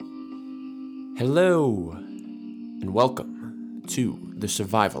Hello, and welcome to the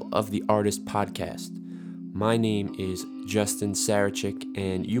Survival of the Artist podcast. My name is Justin Sarachik,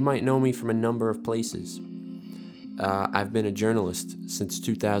 and you might know me from a number of places. I've been a journalist since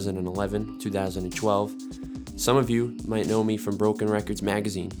 2011, 2012. Some of you might know me from Broken Records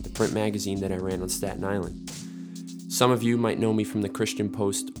magazine, the print magazine that I ran on Staten Island. Some of you might know me from the Christian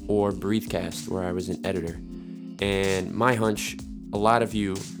Post or Breathecast, where I was an editor. And my hunch, a lot of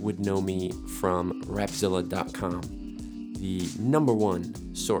you would know me from Rapzilla.com, the number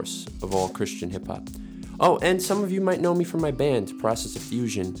one source of all Christian hip-hop. Oh, and some of you might know me from my band, Process of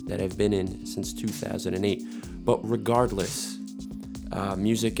Fusion, that I've been in since 2008. But regardless,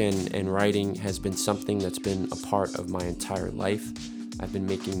 music and writing has been something that's been a part of my entire life. I've been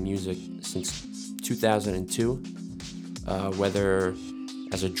making music since 2002, whether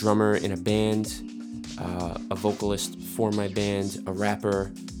as a drummer in a band, a vocalist for my band, a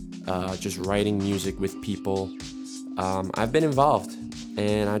rapper, just writing music with people. I've been involved,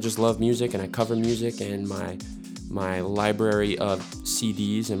 and I just love music, and I cover music, and my library of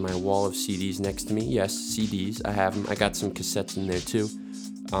CDs and my wall of CDs next to me. Yes, CDs. I have them. I got some cassettes in there too.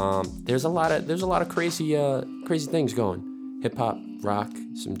 There's a lot of crazy things going. Hip hop, rock,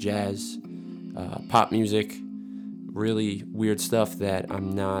 some jazz, pop music. Really weird stuff that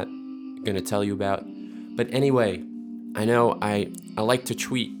I'm not gonna tell you about. But anyway, I know I like to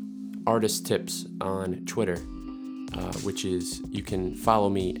tweet artist tips on Twitter, which is, you can follow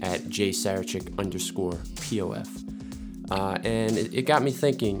me at jsarachik_POF. And it got me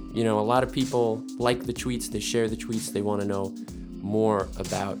thinking, a lot of people like the tweets, they share the tweets, they want to know more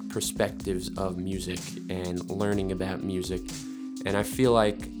about perspectives of music and learning about music. And I feel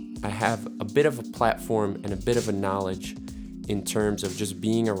like I have a bit of a platform and a bit of a knowledge in terms of just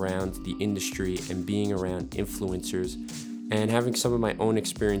being around the industry and being around influencers and having some of my own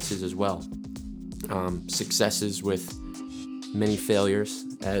experiences as well. Successes with many failures,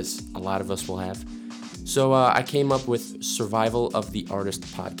 as a lot of us will have. So I came up with Survival of the Artist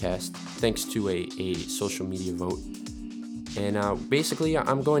podcast, thanks to a social media vote. And basically,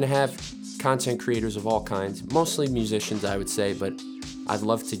 I'm going to have content creators of all kinds, mostly musicians, I would say, but I'd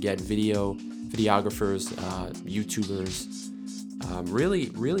love to get videographers, YouTubers,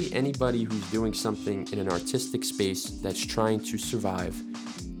 really anybody who's doing something in an artistic space that's trying to survive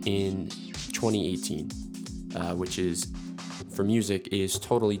in 2018, which is, for music, is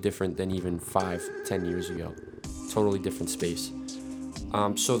totally different than even 5-10 years ago. Totally different space.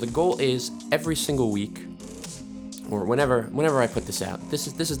 So the goal is every single week, or whenever I put this out, this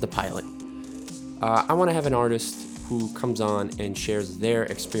is the pilot. I want to have an artist who comes on and shares their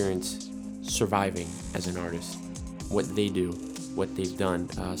experience surviving as an artist, what they do, what they've done,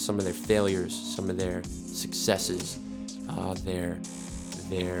 some of their failures, some of their successes, their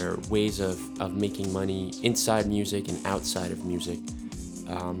ways of making money inside music and outside of music,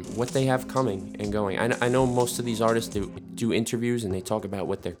 what they have coming and going. I know most of these artists do interviews and they talk about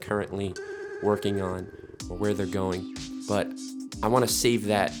what they're currently working on or where they're going, but I want to save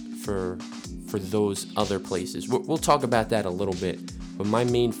that for those other places. We'll talk about that a little bit, but my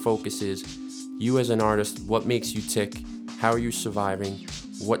main focus is you as an artist. What makes you tick? How are you surviving?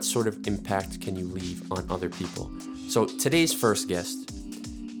 What sort of impact can you leave on other people? So today's first guest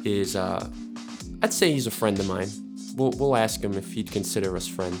is, I'd say he's a friend of mine. We'll ask him if he'd consider us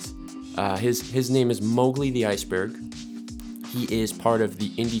friends. His name is Mogli the Iceburg. He is part of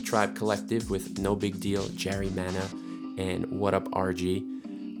the Indie Tribe Collective with No Big Deal, Jerry Mana, and What Up RG.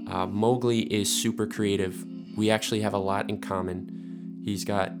 Mogli is super creative. We actually have a lot in common. He's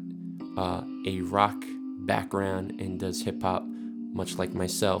got a rock background and does hip-hop, much like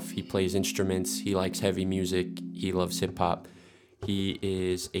myself. He plays instruments. He likes heavy music. He loves hip-hop. He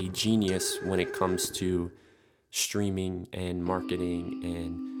is a genius when it comes to streaming and marketing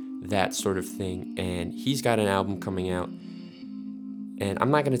and that sort of thing. And he's got an album coming out. And I'm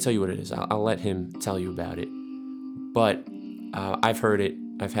not going to tell you what it is. I'll let him tell you about it. But I've heard it.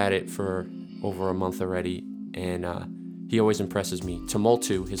 I've had it for over a month already. And he always impresses me.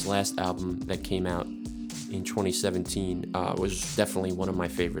 Tumultu, his last album that came out in 2017, was definitely one of my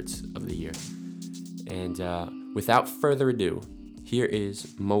favorites of the year. And without further ado, here is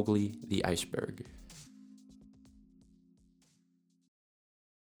Mogli the Iceburg.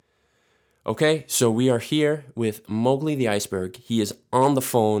 Okay, so we are here with Mogli the Iceburg. He is on the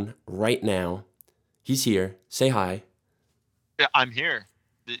phone right now. He's here. Say hi. Yeah, I'm here.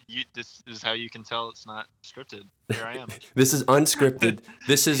 This is how you can tell it's not scripted. Here I am. This is unscripted.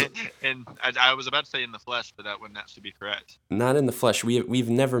 This is and I was about to say in the flesh, but that wouldn't actually be correct. Not in the flesh. We've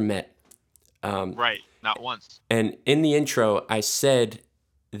never met. Right, not once. And in the intro, I said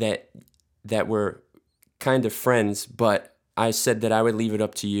that that we're kind of friends, but I said that I would leave it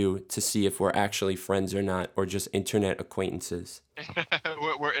up to you to see if we're actually friends or not, or just internet acquaintances.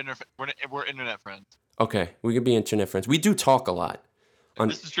 We're internet friends. Okay, we could be internet friends. We do talk a lot on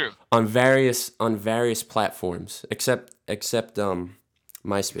This is true. various platforms, except Because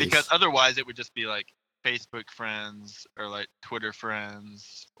MySpace. otherwise it would just be like Facebook friends or like Twitter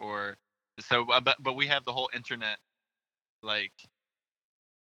friends or so. But we have the whole internet like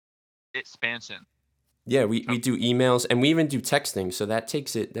expansion. Yeah, we Oh, do emails and we even do texting, so that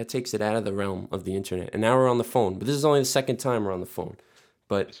takes it out of the realm of the internet. And now we're on the phone, but this is only the second time we're on the phone.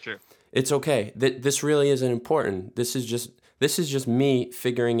 But it's true. it's okay. This really isn't important. This is just me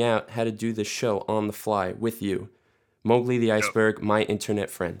figuring out how to do this show on the fly with you, Mogli the Yep. Iceberg, my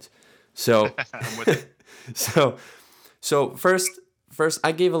internet friend. So, I'm with it. so, so first,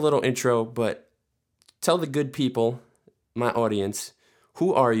 I gave a little intro, but tell the good people, my audience,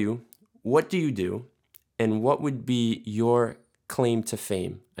 who are you? What do you do? And what would be your claim to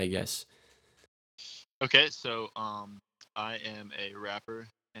fame, I guess? Okay, so I am a rapper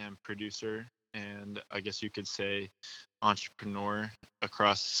and producer, and I guess you could say entrepreneur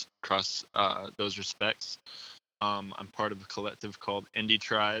across those respects. I'm part of a collective called Indie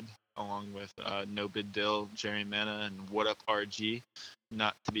Tribe, along with No Big Dill, Jerry Mana, and What Up RG,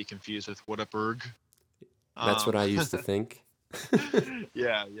 not to be confused with What Up Erg. That's what Um, I used to think.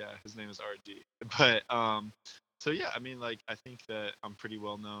 yeah, his name is RG. But so yeah, I mean, like, I think that I'm pretty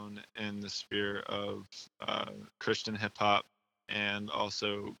well known in the sphere of Christian hip hop, and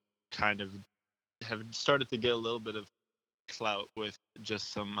also kind of have started to get a little bit of clout with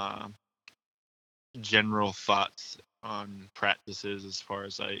just some general thoughts on practices as far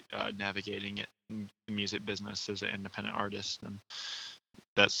as like navigating it in the music business as an independent artist, and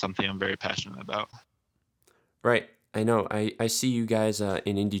that's something I'm very passionate about. Right. I know. I see you guys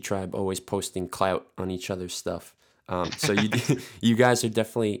in Indie Tribe always posting clout on each other's stuff. So you you guys are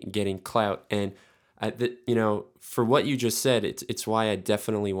definitely getting clout, and for what you just said, it's why I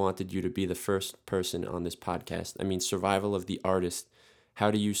definitely wanted you to be the first person on this podcast. I mean, survival of the artist.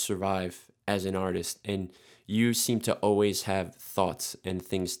 How do you survive as an artist? And you seem to always have thoughts and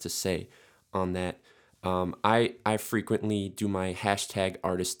things to say on that. I frequently do my hashtag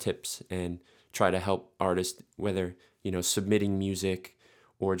artist tips and try to help artists, whether submitting music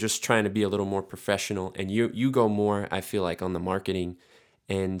or just trying to be a little more professional. And you go more, I feel like, on the marketing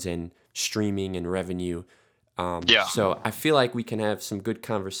ends and streaming and revenue. Yeah. So I feel like we can have some good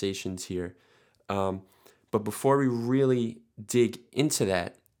conversations here. Um, but before we really dig into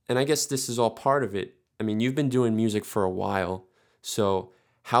that, and I guess this is all part of it. I mean, you've been doing music for a while, so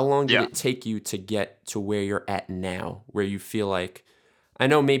how long did Yeah. it take you to get to where you're at now, where you feel like, I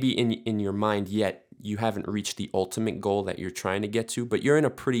know maybe in your mind yet you haven't reached the ultimate goal that you're trying to get to, but you're in a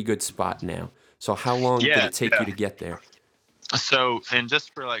pretty good spot now. So how long did Yeah. it take you to get there? So, and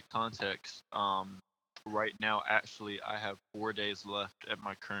just for like context, right now, actually, I have 4 days left at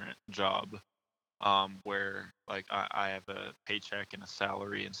my current job, where like I have a paycheck and a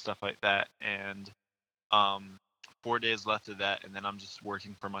salary and stuff like that, and um, 4 days left of that, and then I'm just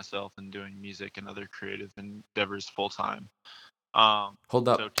working for myself and doing music and other creative endeavors full time. Um, Hold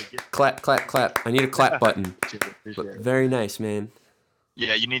so up. to get, Clap, clap, clap. I need a clap button. But appreciate it. very nice, man.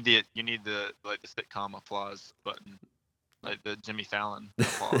 Yeah, you need the like the sitcom applause button, like the Jimmy Fallon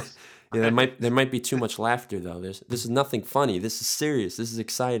applause. Yeah, there might be too much laughter though. This is nothing funny. This is serious. This is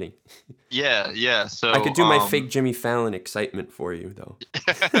exciting. Yeah, yeah. I could So do my fake Jimmy Fallon excitement for you though.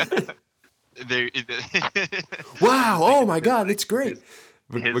 there Wow! just Oh thinking my of his God, like that's great.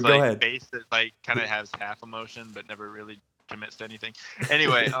 But go like ahead. face that like kind of has half emotion but never really commits to anything.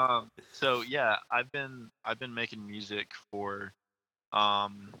 Anyway, so yeah, I've been making music for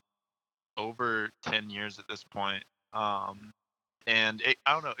um over 10 years at this point. Um and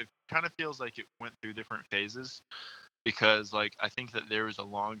I don't know, it kind of feels like it went through different phases, because like I think that there was a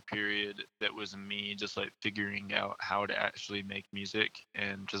long period that was me just like figuring out how to actually make music,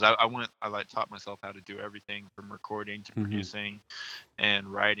 and because I like taught myself how to do everything from recording to Hmm. producing and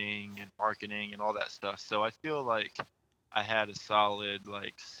writing and marketing and all that stuff. So I feel like I had a solid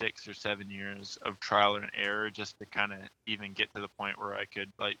like 6 or 7 years of trial and error just to kind of even get to the point where I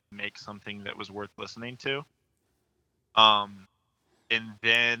could like make something that was worth listening to. Um, and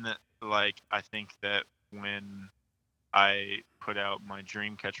then like I think that when I put out my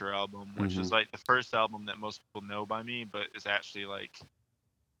Dreamcatcher album, which Hmm. is like the first album that most people know by me, but is actually like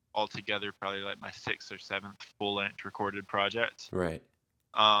altogether probably like my sixth or seventh full length recorded project. Right.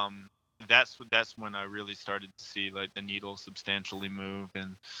 Um, that's when I really started to see like the needle substantially move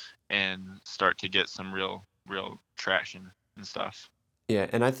and start to get some real traction and stuff. Yeah,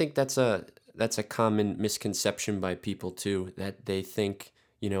 and I think that's that's a common misconception by people too, that they think,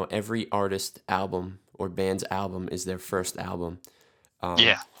 every artist album or band's album is their first album.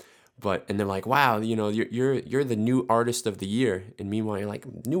 Yeah. And they're like, wow, you're the new artist of the year, and meanwhile you're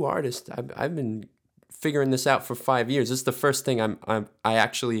like, new artist. I've been figuring this out for 5 years. This is the first thing I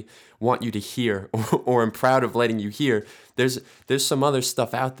actually want you to hear, or I'm proud of letting you hear. There's some other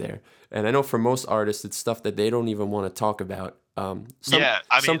stuff out there, and I know for most artists it's stuff that they don't even want to talk about. Yeah.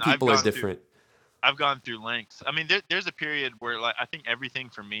 I mean, Some people are different. I've gone through lengths. I mean, there's a period where like I think everything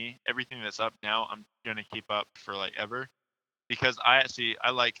for me, everything that's up now, I'm gonna keep up for like ever, because I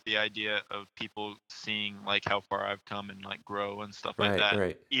like the idea of people seeing like how far I've come and like grow and stuff like Right, that.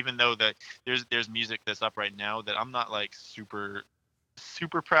 right. Even though that there's music that's up right now that I'm not like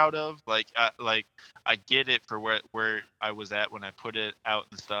super proud of. Like I get it for where I was at when I put it out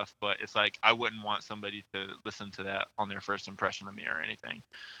and stuff, but it's like I wouldn't want somebody to listen to that on their first impression of me or anything.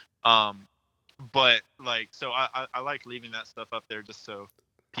 Um, but like so I like leaving that stuff up there just so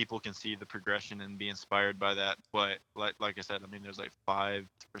people can see the progression and be inspired by that. But like I said, I mean, there's like 5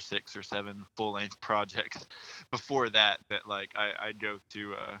 or 6 or 7 full-length projects before that like I go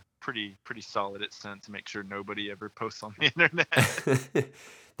to pretty solid extent to make sure nobody ever posts on the internet.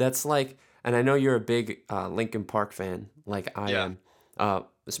 That's like, and I know you're a big Linkin Park fan, like I Yeah. am.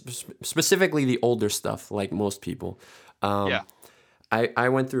 Specifically the older stuff, like most people. Um, Yeah. I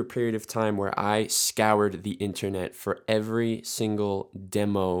went through a period of time where I scoured the internet for every single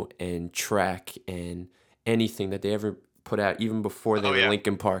demo and track and anything that they ever put out, even before they Oh were yeah.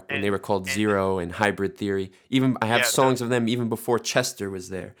 Linkin Park, when and they were called and Zero and Hybrid Theory. Even I have yeah, so songs of them even before Chester was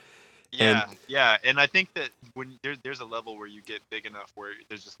there. And yeah, and I think that when there's a level where you get big enough where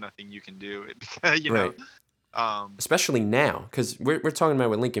there's just nothing you can do, you know. right, Um, especially now, because we're talking about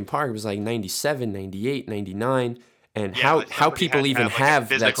with Linkin Park, it was like 97, 98, 99, and yeah, like how somebody people had to even have like a have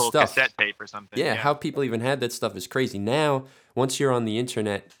that physical stuff. cassette tape or something. Yeah, Yeah, how people even had that stuff is crazy. Now, once you're on the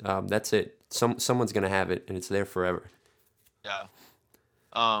internet, that's it. Someone's gonna have it, and it's there forever. yeah.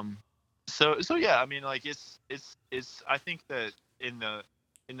 Um, so yeah, I mean, like it's. I think that in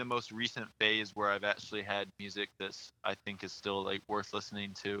the most recent phase where I've actually had music that's I think is still like worth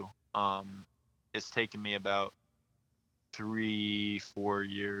listening to. It's taken me about 3 4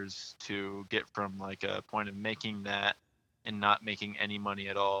 years to get from like a point of making that and not making any money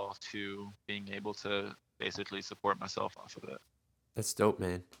at all to being able to basically support myself off of it. That's dope,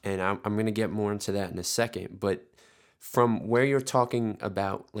 man. And I'm gonna get more into that in a second. But from where you're talking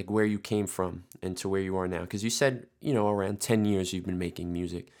about, like where you came from and to where you are now, because you said around 10 years you've been making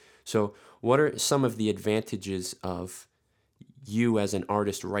music. So what are some of the advantages of you as an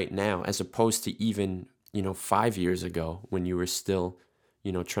artist right now, as opposed to even 5 years ago when you were still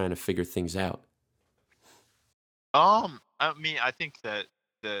trying to figure things out? I mean, I think that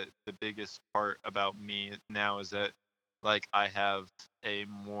the biggest part about me now is that like I have a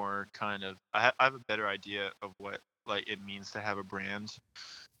more kind of I have a better idea of what like it means to have a brand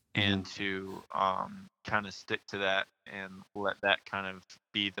Hmm. and to kind of stick to that and let that kind of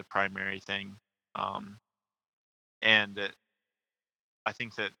be the primary thing. Um, and I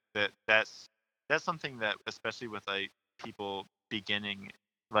think that's something that especially with like people beginning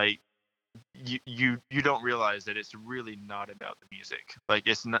like you don't realize that it's really not about the music. Like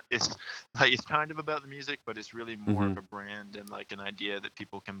it's not it's like it's kind of about the music, but it's really more Hmm. of a brand and like an idea that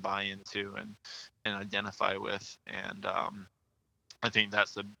people can buy into and identify with. And I think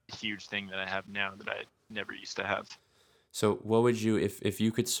that's a huge thing that I have now that I never used to have. So what would you, if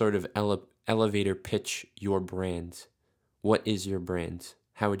you could sort of elevator pitch your brand? What is your brand?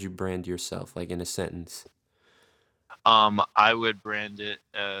 How would you brand yourself, like in a sentence? I would brand it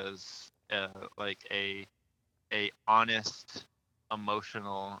as like a honest,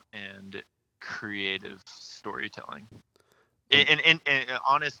 emotional, and creative storytelling. And And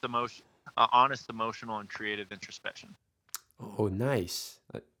honest, emotional, and creative introspection. oh, nice.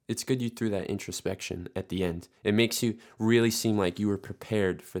 It's good you threw that introspection at the end. It makes you really seem like you were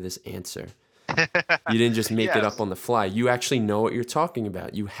prepared for this answer. You didn't just make it up Yes, on the fly. You actually know what you're talking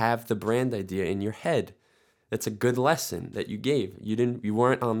about. You have the brand idea in your head. That's a good lesson that you gave. You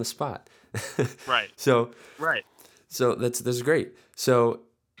weren't on the spot. right, so right. so that's great. So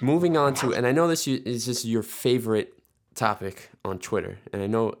moving on to, and I know is just your favorite topic on Twitter, and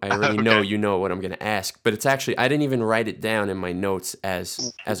I already know Okay. what I'm going to ask, but it's actually I didn't even write it down in my notes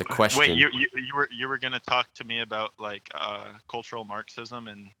as a Wait, question. you were gonna talk to me about like cultural Marxism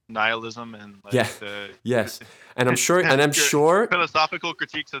and nihilism and like Yeah, yes, and I'm sure, philosophical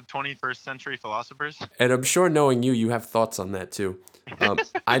critiques of 21st century philosophers. knowing you have thoughts on that too.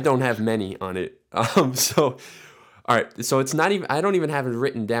 I don't have many on it. So, All right, so it's not even. I don't even have it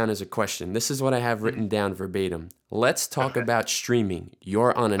written down as a question. This is what I have Mhm. written down verbatim. Let's talk Okay. about streaming.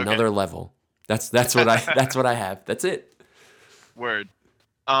 You're on Okay. another level. That's what I that's what I have. That's it. Word.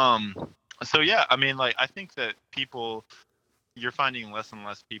 Um. So yeah, I mean, like, I think that you're finding less and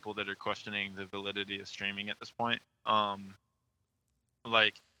less people that are questioning the validity of streaming at this point.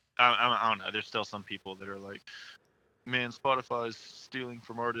 Like, I don't know. There's still some people that are like, man, Spotify's stealing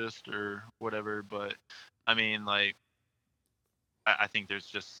from artists or whatever. But I mean, like, I think there's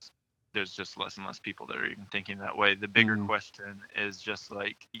just less and less people that are even thinking that way. The bigger Mm, question is just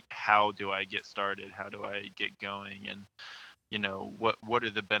like, how do I get started? How do I get going? And what are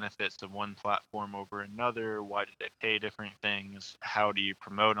the benefits of one platform over another? Why do they pay different things? How do you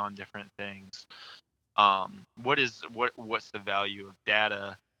promote on different things? What's the value of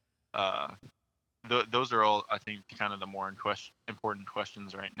data? Uh, those are all, I think, kind of the more important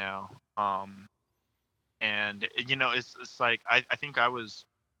questions right now. And it's like, I think I was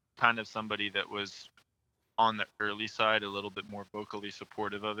kind of somebody that was on the early side, a little bit more vocally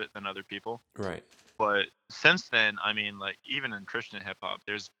supportive of it than other people. right. But since then, I mean, like, even in Christian hip hop,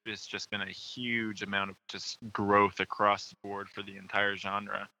 it's just been a huge amount of just growth across the board for the entire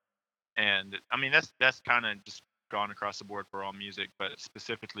genre. And I mean, that's kind of just gone across the board for all music, but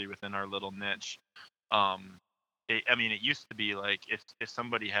specifically within our little niche. Um, I mean, it used to be like, if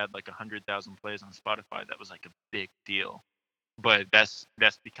somebody had like 100,000 plays on Spotify, that was like a big deal. But that's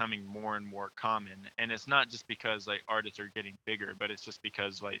becoming more and more common, and it's not just because like artists are getting bigger, but it's just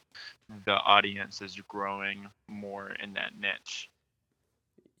because like the audience is growing more in that niche.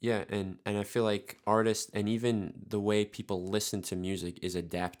 Yeah, and I feel like artists and even the way people listen to music is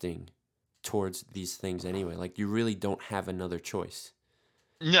adapting towards these things anyway. Like you really don't have another choice.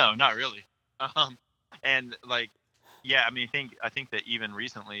 No, not really. Um, and like, yeah, I think that even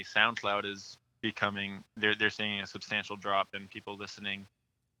recently, SoundCloud is becoming they're seeing a substantial drop in people listening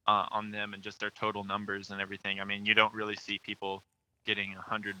on them, and just their total numbers and everything. I mean, you don't really see people getting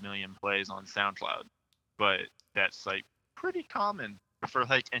 100 million plays on SoundCloud, but that's like pretty common for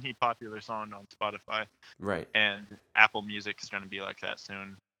like any popular song on Spotify. Right. And Apple Music is going to be like that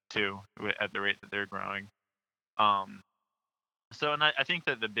soon too, at the rate that they're growing. Um, and I think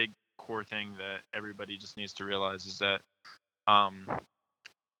that the big core thing that everybody just needs to realize is that um,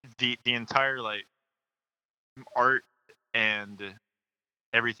 the entire like art and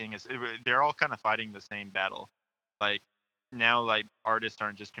everything they're all kind of fighting the same battle. Like, now, like, artists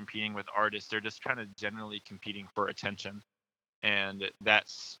aren't just competing with artists, they're just kind of generally competing for attention. And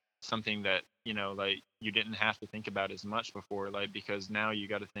that's something that, like, you didn't have to think about as much before, like, because now you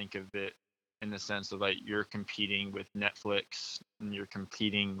got to think of it in the sense of like you're competing with Netflix, and you're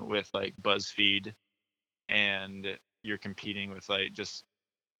competing with like BuzzFeed, and you're competing with like just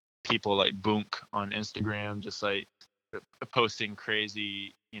people like Boonk on Instagram, just like posting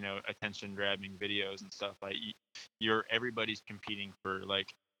crazy, attention grabbing videos and stuff. Like, everybody's competing for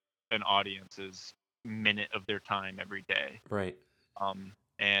like an audience's minute of their time every day. Right.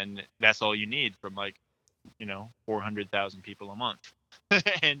 And that's all you need from like 400,000 people a month,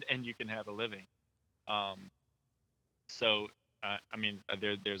 and you can have a living. Um, so I mean,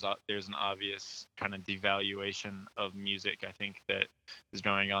 there's an obvious kind of devaluation of music, I think, that is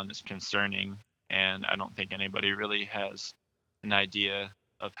going on that's concerning, and I don't think anybody really has an idea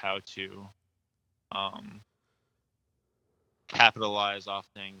of how to um, capitalize off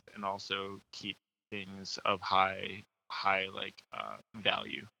things and also keep things of high like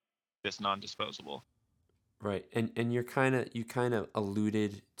value that's non-disposable. Right. And you kind of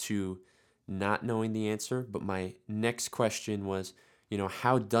alluded to not knowing the answer, but my next question was,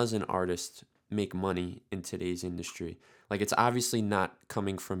 how does an artist make money in today's industry? Like it's obviously not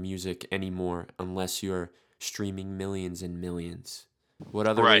coming from music anymore unless you're streaming millions and millions. What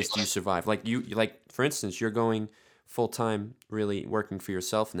other Right. ways do you survive? Like like for instance, you're going full time really working for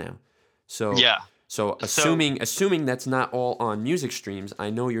yourself now. So Yeah. so So assuming that's not all on music streams, I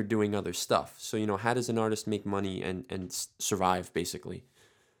know you're doing other stuff. So how does an artist make money and survive basically?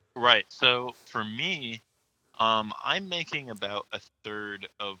 right. So for me, I'm making about a third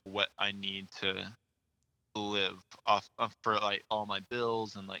of what I need to live off of for like all my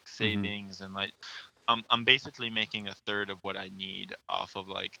bills and like Mm-hmm. savings, and like I'm basically making a third of what I need off of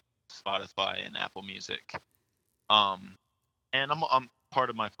like Spotify and Apple Music. Um, and I'm part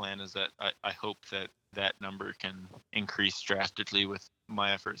of my plan is that I hope that that number can increase drastically with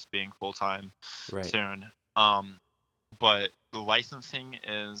my efforts being full time Right. soon. But the licensing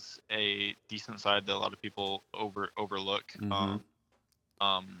is a decent side that a lot of people overlook. Mm-hmm.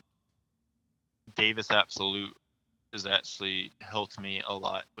 Um, Davis Absolute has actually helped me a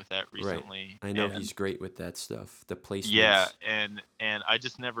lot with that Right. recently. I know And he's great with that stuff. The yeah, placements. and I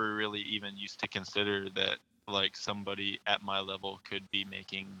just never really even used to consider that like somebody at my level could be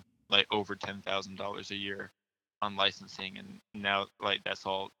making like over $10,000 a year on licensing, and now like that's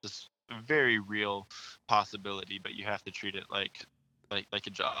all just a very real possibility, but you have to treat it like a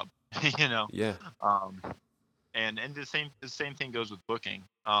job, you know. Yeah. Um, and the same thing goes with booking.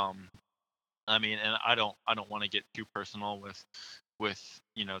 I mean, and I don't want to get too personal with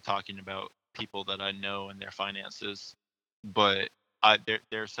talking about people that I know and their finances, but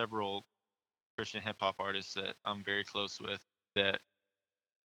there are several Christian hip hop artists that I'm very close with that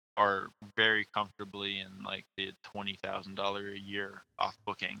are very comfortably in like the $20,000 a year off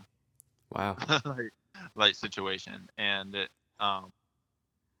booking Wow. like, like situation, and um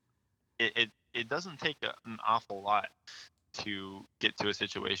it doesn't take an awful lot to get to a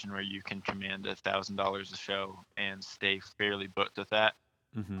situation where you can command $1,000 a show and stay fairly booked with that.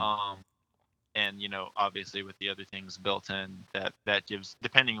 Mm-hmm. Um, and obviously with the other things built in, that gives,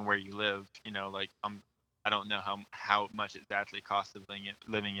 depending on where you live, like I don't know how much it actually costs of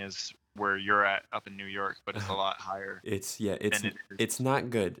living is where you're at up in New York, but it's a lot higher It's yeah, it's than it is. it's not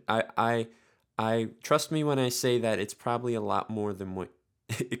good. I trust me when I say that it's probably a lot more than what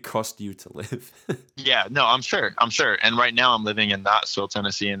it cost you to live. Yeah, no, I'm sure. And right now I'm living in Knoxville,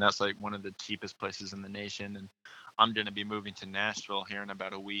 Tennessee, and that's like one of the cheapest places in the nation. And I'm going to be moving to Nashville here in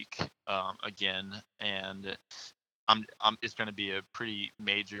about a week, again, and it's going to be a pretty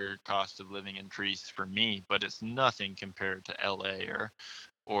major cost of living increase for me, but it's nothing compared to LA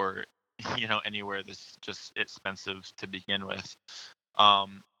or anywhere that's just expensive to begin with.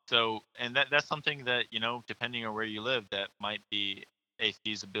 So that's something that, depending on where you live, that might be a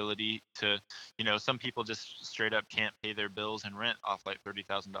feasibility to, some people just straight up can't pay their bills and rent off like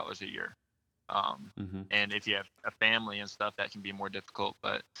 $30,000 a year. Um, Mm-hmm. and if you have a family and stuff, that can be more difficult.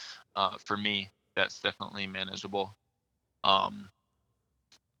 But for me, that's definitely manageable. Um,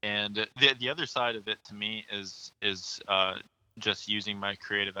 and the other side of it to me is just using my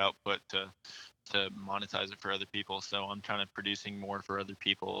creative output to monetize it for other people. So I'm kind of producing more for other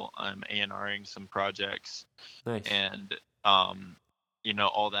people. I'm A&Ring some projects, Nice. and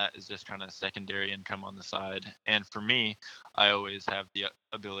all that is just kind of secondary income on the side. And for me, I always have the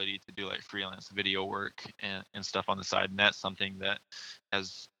ability to do like freelance video work and stuff on the side, and that's something that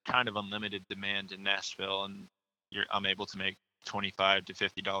has kind of unlimited demand in Nashville, and I'm able to make $25 to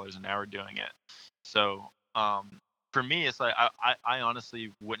 $50 an hour doing it. So for me, it's like I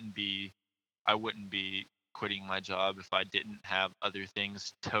honestly wouldn't be quitting my job if I didn't have other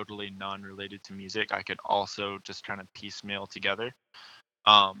things totally non-related to music I could also just kind of piecemeal together.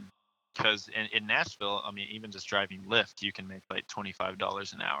 Um, because in Nashville, I mean, even just driving Lyft, you can make like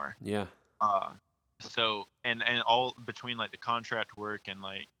 $25 an hour. Yeah. Uh, so and all between like the contract work and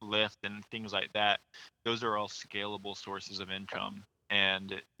like Lyft and things like that, those are all scalable sources of income.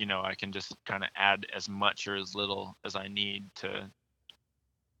 And I can just kind of add as much or as little as I need to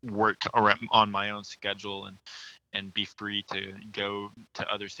work on my own schedule and be free to go to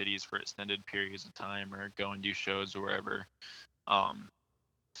other cities for extended periods of time or go and do shows or wherever. Um,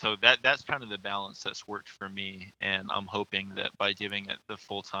 so that's kind of the balance that's worked for me, and I'm hoping that by giving it the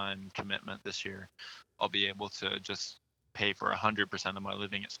full-time commitment this year, I'll be able to just pay for 100% of my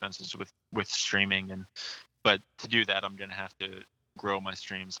living expenses with streaming. And but to do that, I'm gonna have to grow my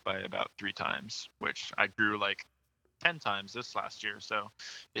streams by about 3 times, which I grew like 10 times this last year, so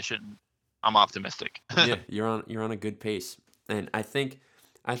it shouldn't. I'm optimistic. Yeah, you're on a good pace, and I think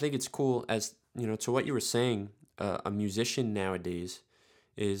it's cool as to what you were saying. A musician nowadays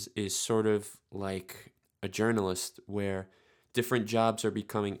is sort of like a journalist, where different jobs are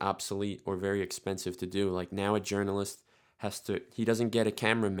becoming obsolete or very expensive to do. Like now, a journalist he doesn't get a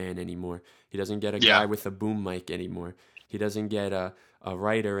cameraman anymore. He doesn't get a Yeah, guy with a boom mic anymore. He doesn't get a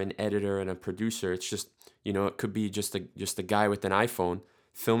writer, an editor, and a producer. It's just it could be just a guy with an iPhone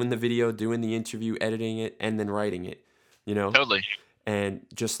filming the video, doing the interview, editing it, and then writing it. You know, totally. and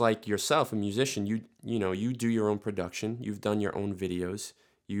just like yourself, a musician, you do your own production. You've done your own videos.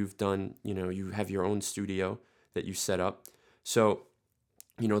 You've done, you have your own studio that you set up. So,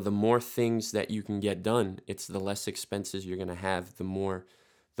 the more things that you can get done, it's the less expenses you're going to have. The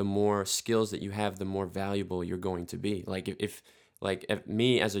more skills that you have, the more valuable you're going to be. Like if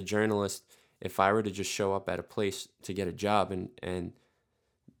me as a journalist, if I were to just show up at a place to get a job and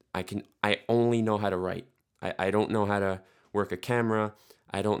I only know how to write. I don't know how to work a camera.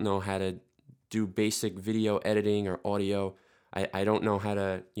 I don't know how to do basic video editing or audio. I don't know how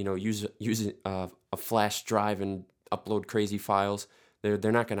to, use a flash drive and upload crazy files.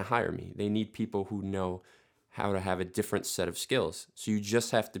 They're not going to hire me. They need people who know how to have a different set of skills. So you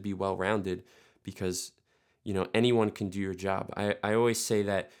just have to be well rounded because, anyone can do your job. I always say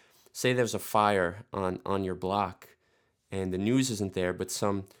that, say there's a fire on your block and the news isn't there, but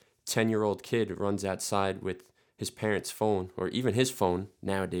some 10-year-old kid runs outside with his parents' phone or even his phone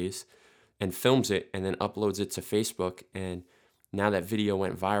nowadays and films it and then uploads it to Facebook. And now that video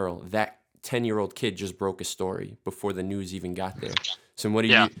went viral. That 10-year-old kid just broke a story before the news even got there. So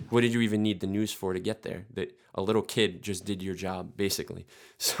Yeah. what did you even need the news for to get there? That a little kid just did your job basically.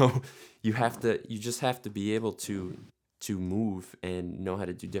 So you just have to be able to move and know how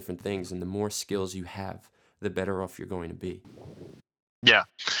to do different things, and the more skills you have, the better off you're going to be. Yeah.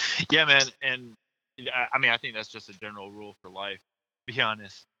 Yeah, man. And I mean, I think that's just a general rule for life. To be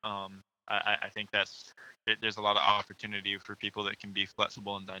honest, I think there's a lot of opportunity for people that can be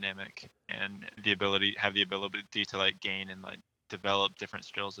flexible and dynamic, and have the ability to like gain and like develop different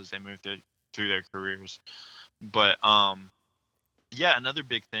skills as they move through their careers. But yeah, another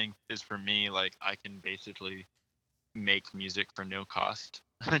big thing is for me, like I can basically make music for no cost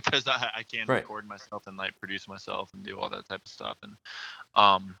because I can Right. record myself and like produce myself and do all that type of stuff. And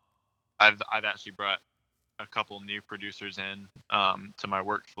um, I've actually brought a couple new producers in to my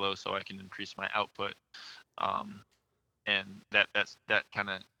workflow so I can increase my output. Um, and that kind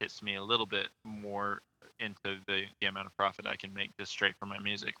of hits me a little bit more into the amount of profit I can make just straight from my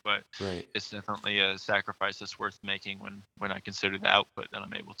music. But Right. it's definitely a sacrifice that's worth making when I consider the output that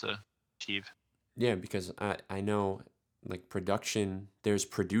I'm able to achieve. Yeah, because I know, like, production, there's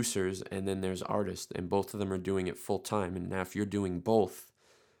producers and then there's artists, and both of them are doing it full time. And now if you're doing both,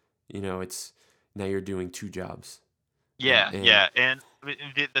 it's now you're doing two jobs. And Yeah, yeah, and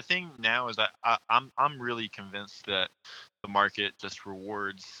the thing now is that I'm really convinced that the market just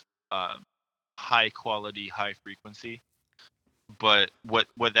rewards high quality, high frequency. But what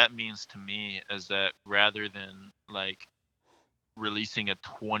that means to me is that rather than like releasing a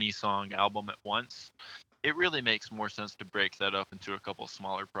 20 song album at once, it really makes more sense to break that up into a couple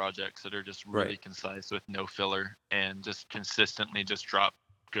smaller projects that are just right. really concise with no filler and just consistently just drop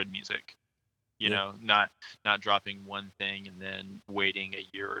good music. Yeah. Not dropping one thing and then waiting a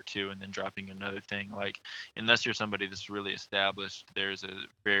year or two and then dropping another thing. Like, unless you're somebody that's really established, there's a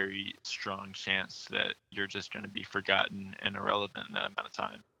very strong chance that you're just going to be forgotten and irrelevant in that amount of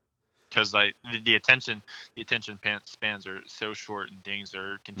time. Because like the attention spans are so short and things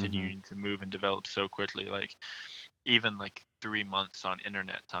are Mm-hmm. continuing to move and develop so quickly. Like even like 3 months on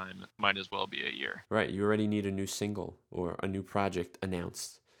internet time might as well be a year. Right. You already need a new single or a new project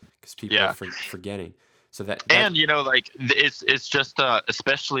announced because people are Yeah. forgetting. So that And like it's just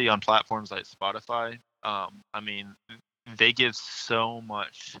especially on platforms like Spotify. I mean, they give so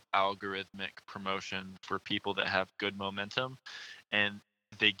much algorithmic promotion for people that have good momentum, and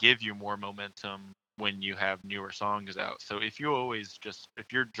they give you more momentum when you have newer songs out. So if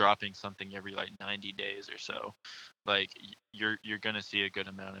you're dropping something every like 90 days or so, like you're gonna see a good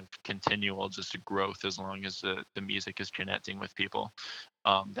amount of continual just growth as long as the music is connecting with people.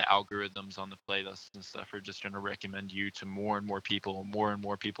 The algorithms on the playlists and stuff are just going to recommend you to more and more people. More and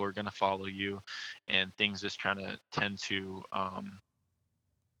more people are going to follow you, and things just kind of tend to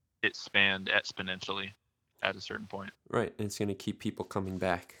expand exponentially at a certain point. right, and it's going to keep people coming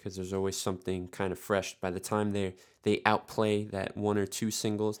back because there's always something kind of fresh. By the time they outplay that one or two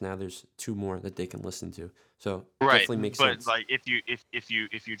singles, now there's two more that they can listen to. So Right, definitely makes but sense. like if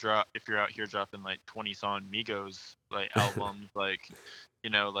you're out here dropping like 20 song Migos like albums, like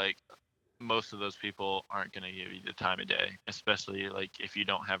like most of those people aren't going to give you the time of day, especially like if you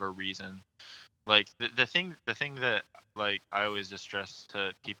don't have a reason. Like the thing that like I always just stress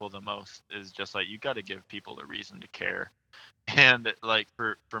to people the most is just like you got to give people a reason to care. And like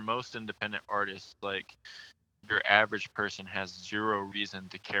for most independent artists, like your average person has zero reason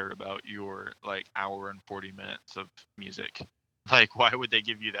to care about your like hour and 40 minutes of music. Like why would they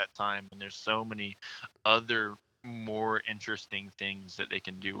give you that time when there's so many other more interesting things that they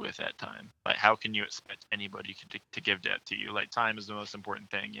can do with that time? Like how can you expect anybody to give that to you? Like time is the most important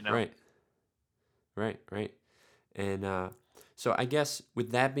thing. Right, right. And so I guess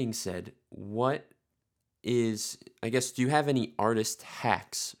with that being said, I guess, do you have any artist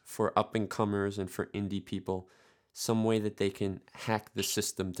hacks for up and comers and for indie people? Some way that they can hack the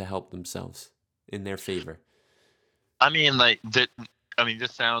system to help themselves in their favor? I mean, like that. I mean,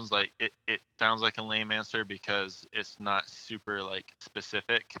 this sounds like it sounds like a lame answer because it's not super like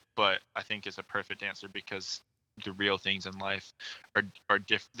specific, but I think it's a perfect answer because the real things in life are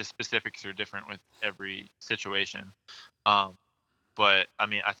the specifics are different with every situation. Um, but I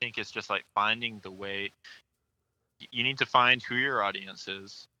mean, I think it's just like finding the way. You need to find who your audience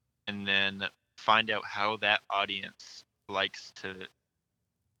is, and then find out how that audience likes to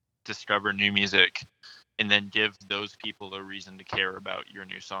discover new music, and then give those people a reason to care about your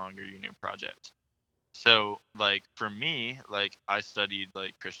new song or your new project. So like for me, like I studied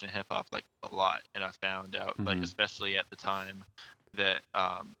like Christian hip hop like a lot, and I found out like Mm-hmm. especially at the time that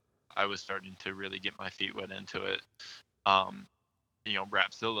I was starting to really get my feet wet into it. Um,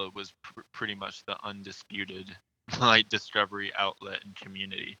 Rapzilla was pretty much the undisputed like discovery outlet and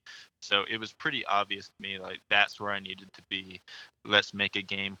community. So it was pretty obvious to me like that's where I needed to be. Let's make a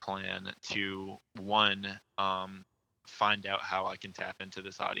game plan to one, find out how I can tap into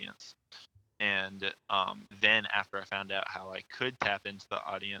this audience. And then after I found out how I could tap into the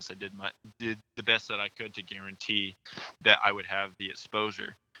audience, I did the best that I could to guarantee that I would have the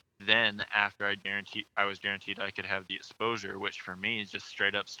exposure. Then after I was guaranteed I could have the exposure, which for me just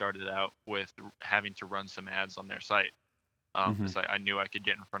straight up started out with having to run some ads on their site, Mm-hmm. because I knew I could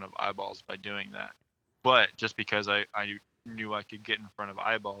get in front of eyeballs by doing that. But just because I knew I could get in front of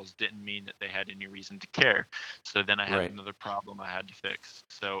eyeballs didn't mean that they had any reason to care. So then I had Right. another problem I had to fix.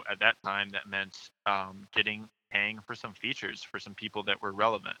 So at that time, that meant getting paying for some features for some people that were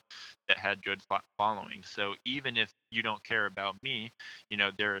relevant, that had good following. So even if you don't care about me,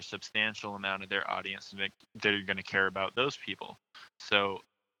 there are a substantial amount of their audience that are going to care about those people. So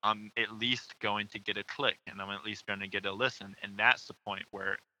I'm at least going to get a click, and I'm at least going to get a listen. And that's the point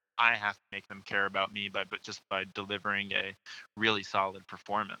where I have to make them care about me but just by delivering a really solid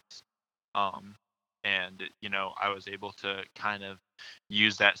performance. Um, and I was able to kind of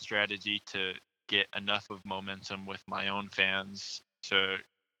use that strategy to get enough of momentum with my own fans to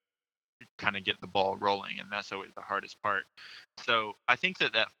kind of get the ball rolling, and that's always the hardest part. So I think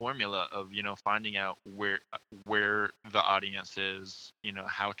that formula of finding out where the audience is,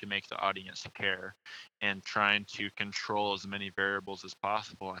 how to make the audience care, and trying to control as many variables as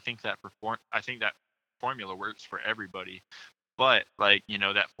possible. I think that formula works for everybody, but like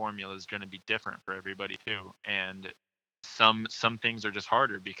that formula is going to be different for everybody too. And some things are just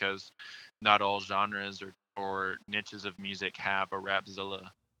harder because not all genres or niches of music have a Rapzilla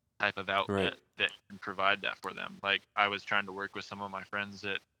type of Right. outlet that can provide that for them. Like I was trying to work with some of my friends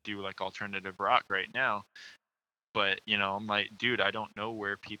that do like alternative rock right now, but I'm like, dude, I don't know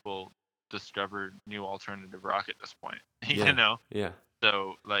where people discover new alternative rock at this point. you Yeah. know Yeah.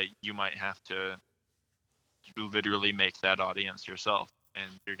 so like you might have to literally make that audience yourself,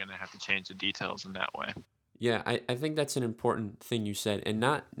 and you're going to have to change the details in that way. Yeah. I think that's an important thing you said, and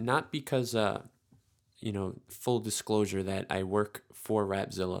not because full disclosure that I work for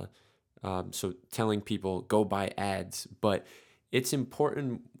Rapzilla, so telling people go buy ads, but it's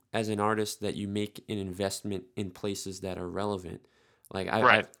important as an artist that you make an investment in places that are relevant. Like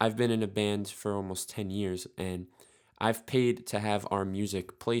Right. I've been in a band for almost 10 years, and I've paid to have our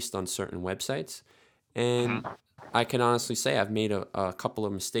music placed on certain websites, and Hmm. I can honestly say I've made a couple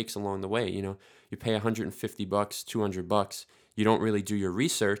of mistakes along the way. You pay $150, $200, you don't really do your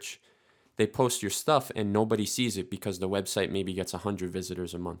research. They post your stuff and nobody sees it because the website maybe gets 100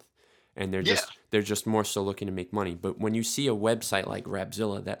 visitors a month, and they're Yeah. just more so looking to make money. But when you see a website like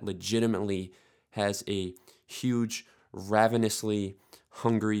Rapzilla that legitimately has a huge, ravenously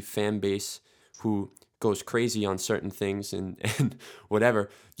hungry fan base who goes crazy on certain things and whatever,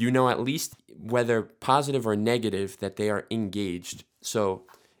 at least whether positive or negative that they are engaged. So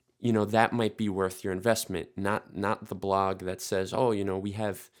that might be worth your investment, not the blog that says, oh, we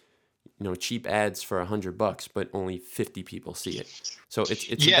have cheap ads for $100, but only 50 people see it. So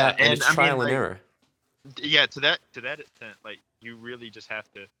it's Yeah, about, and and it's I mean, trial and like, error. yeah, to that extent, like, you really just have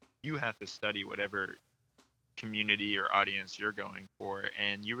to study whatever community or audience you're going for,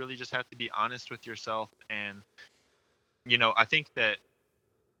 and you really just have to be honest with yourself. And I think that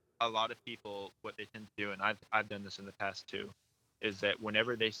a lot of people, what they tend to do, and I've done this in the past too, is that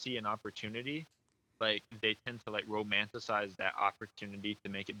whenever they see an opportunity, like they tend to like romanticize that opportunity to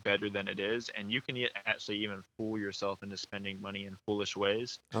make it better than it is, and you can actually even fool yourself into spending money in foolish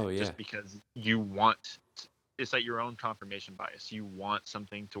ways Oh yeah, just because you want. It's like your own confirmation bias. You want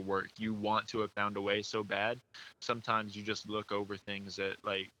something to work. You want to have found a way so bad. Sometimes you just look over things that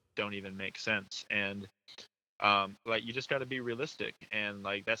like don't even make sense, and like you just got to be realistic. And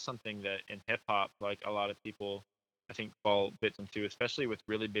like that's something that in hip hop, like a lot of people I think fall victim to, especially with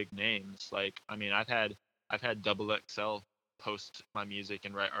really big names. Like I mean, I've had double XL post my music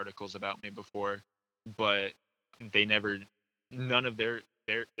and write articles about me before, but they never none of their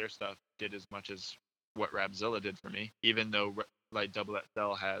stuff did as much as what Rapzilla did for me, even though like double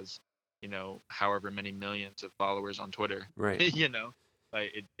XL has however many millions of followers on Twitter. right. you know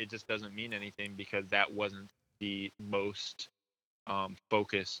like it just doesn't mean anything because that wasn't the most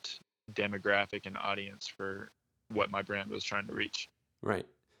focused demographic and audience for what my brand was trying to reach. Right.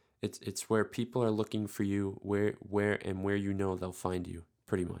 It's where people are looking for you, where you know they'll find you,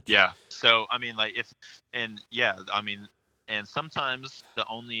 pretty much. Yeah. So I mean, like if and yeah, I mean, and sometimes the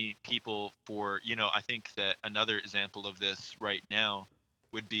only people for I think that another example of this right now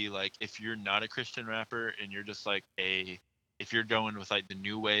would be like if you're not a Christian rapper and you're just like if you're going with like the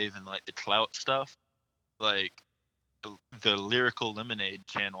new wave and like the clout stuff, like the Lyrical Lemonade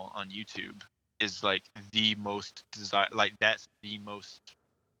channel on YouTube is like the most like that's the most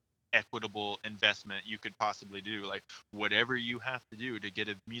equitable investment you could possibly do. Like whatever you have to do to get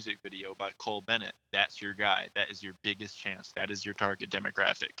a music video by Cole Bennett, that's your guy. That is your biggest chance. That is your target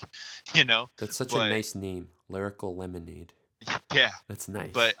demographic, you know? That's such a But nice name, Lyrical Lemonade. yeah, That's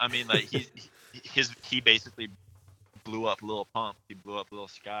but nice. I mean like he basically blew up Lil Pump, he blew up Lil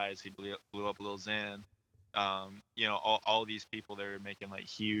Skies, he blew up Lil Xan. All these people that are making like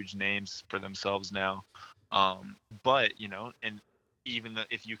huge names for themselves now. But and even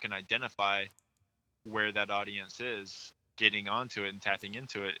if you can identify where that audience is, getting onto it and tapping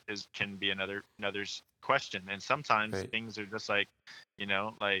into it is can be another question. And sometimes Right. things are just like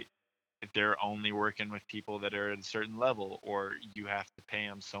like if they're only working with people that are at a certain level, or you have to pay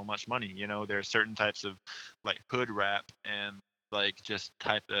them so much money. There are certain types of like hood rap and like just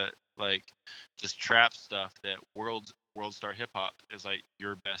type of like just trap stuff that world star hip hop is like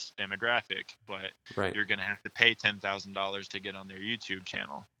your best demographic, but Right. you're gonna have to pay $10,000 to get on their YouTube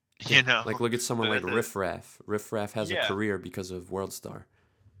channel. Yeah. you know Like look at someone so like that's a Riff Raff. Riff Raff has a yeah. career because of World Star.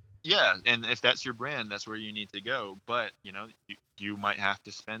 Yeah, and if that's your brand, that's where you need to go. But you might have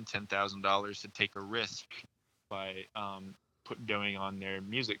to spend $10,000 to take a risk by going on their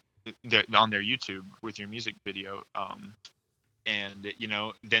music, on their YouTube with your music video. And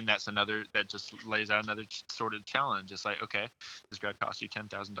then that just lays out another sort of challenge. It's like, okay, this grad costs you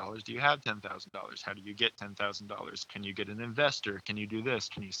 $10,000. Do you have $10,000? How do you get $10,000? Can you get an investor? Can you do this?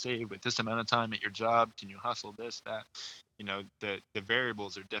 Can you save with this amount of time at your job? Can you hustle this, that? The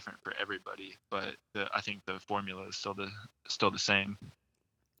variables are different for everybody, but I think the formula is still the same.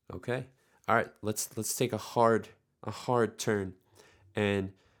 Okay. All right. Let's take a hard turn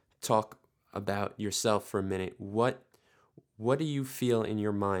and talk about yourself for a minute. What do you feel in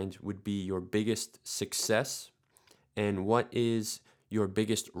your mind would be your biggest success, and what is your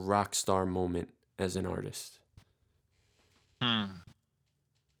biggest rock star moment as an artist? Hmm.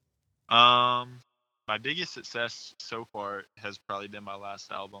 My biggest success so far has probably been my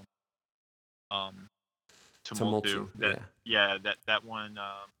last album, um, Tumultu. Tumultu, That yeah. Yeah, that one.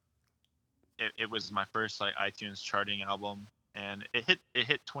 It was my first like iTunes charting album, and it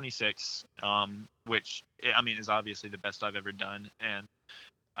hit 26, which I mean is obviously the best I've ever done. And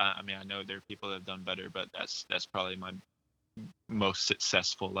I mean I know there are people that have done better, but that's probably my most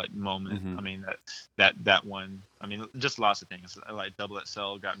successful like moment. Mm-hmm. I mean that one. I mean just lots of things. Like Double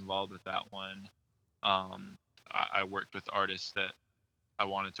XL got involved with that one. Um, I worked with artists that I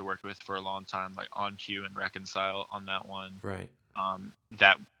wanted to work with for a long time, like On Cue and Reconcile on that one. Right. Um,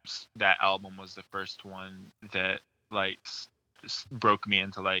 that that album was the first one that like broke me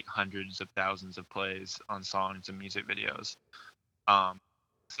into like hundreds of thousands of plays on songs and music videos. Um,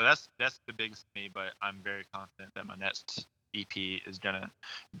 so that's the biggest for me, but I'm very confident that my next EP is gonna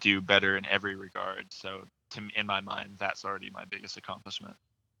do better in every regard. So in my mind, that's already my biggest accomplishment.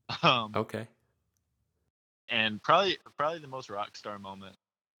 Um, Okay. and probably the most rock star moment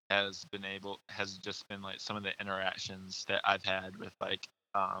has just been like some of the interactions that I've had with like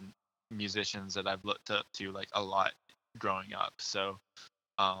musicians that I've looked up to like a lot growing up. So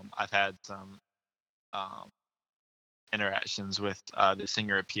I've had some um, interactions with the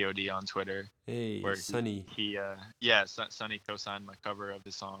singer of POD on Twitter, Hey, where Sunny. Sonny co-signed my cover of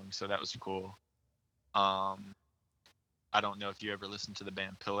the song, so that was cool. Um, I don't know if you ever listened to the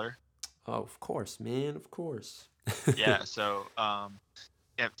band Pillar. Oh, of course, man. Of course. Yeah, so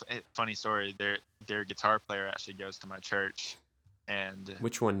yeah, funny story. Their guitar player actually goes to my church, and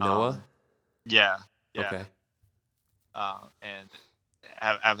Which one, Noah? um, yeah, yeah, Okay. and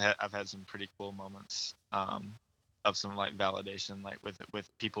I've had some pretty cool moments of some like validation, like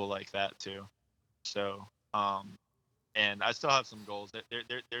with people like that too. So and I still have some goals.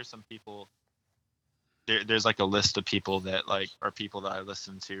 There's some people. There's like a list of people that like are people that I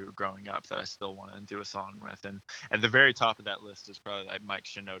listened to growing up that I still want to do a song with, and at the very top of that list is probably like Mike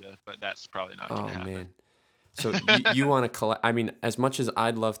Shinoda, but that's probably not going to Oh happen. man. So you want to collab? I mean, as much as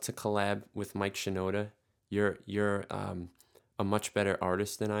I'd love to collab with Mike Shinoda, you're a much better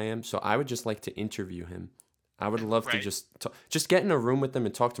artist than I am. So I would just like to interview him. I would love to Right? just get in a room with him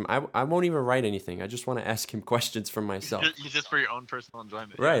and talk to him. I won't even write anything. I just want to ask him questions for myself. Just for your own personal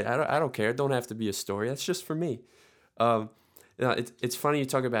enjoyment. Yeah. Right. I don't care. It don't have to be a story. That's just for me. Um, it's funny you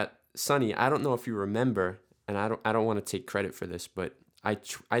talk about Sonny. I don't know if you remember, and I don't want to take credit for this, but I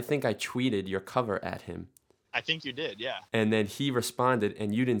think I tweeted your cover at him, I think you did. Yeah. and then he responded,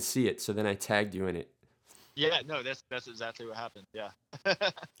 and you didn't see it, so then I tagged you in it. Yeah. No, that's exactly what happened. Yeah.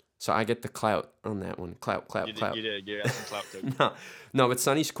 So I get the clout on that one. Clout, clout, You did. clout. You did. You got some clout tokens. No, no, but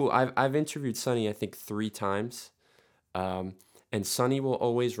Sonny's cool. I've interviewed Sonny I think 3 times. Um, and Sonny will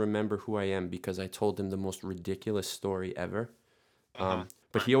always remember who I am because I told him the most ridiculous story ever. Uh-huh.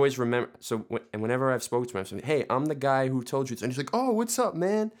 But he always remember. So and whenever I've spoken to him, I say, "Hey, I'm the guy who told you." And he's like, "Oh, what's up,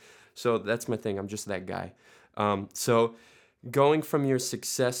 man?" So that's my thing. I'm just that guy. So going from your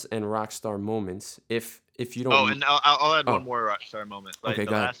success and rock star moments, if you Oh, don't, and I'll add one oh, more rockstar moment. Like okay,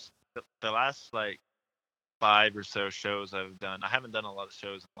 go ahead. the last like 5 or so shows I've done. I haven't done a lot of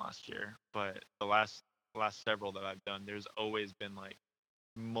shows in the last year, but the last several that I've done, there's always been like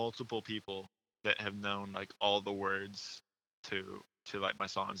multiple people that have known like all the words to like my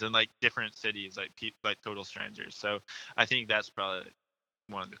songs in like different cities, like like total strangers. So I think that's probably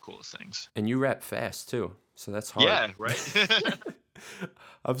one of the coolest things. And you rap fast too, so that's hard. Yeah, right.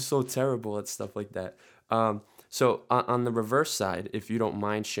 I'm so terrible at stuff like that. So on the reverse side, if you don't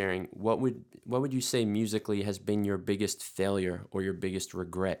mind sharing, what would you say musically has been your biggest failure or your biggest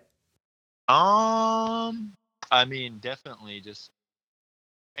regret? I mean, definitely just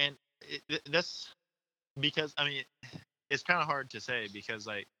and that's because I mean it's kind of hard to say because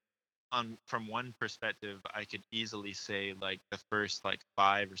like on from one perspective I could easily say like the first like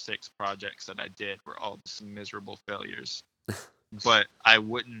 5 or 6 projects that I did were all just miserable failures, but I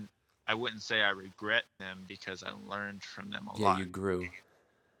wouldn't say I regret them because I learned from them a Yeah, lot. you grew.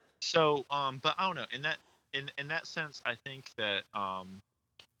 So but I don't know, in that sense I think that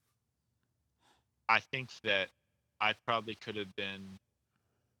I probably could have been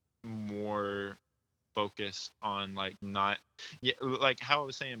more focused on like not, yeah, like how I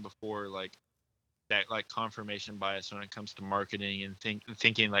was saying before, like that like confirmation bias when it comes to marketing and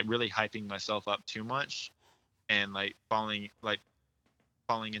thinking like really hyping myself up too much and like falling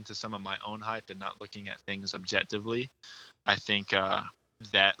into some of my own hype and not looking at things objectively. I think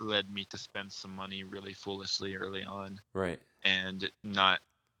that led me to spend some money really foolishly early on Right. and not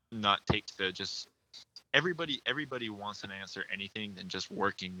take the just everybody wants an answer anything than just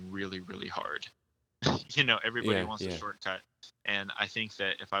working really really hard. Everybody Yeah, wants a yeah. shortcut. And I think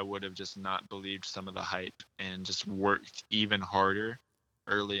that if I would have just not believed some of the hype and just worked even harder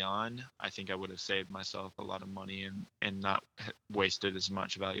early on, I think I would have saved myself a lot of money and not wasted as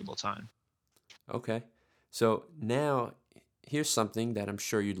much valuable time. Okay. So now here's something that I'm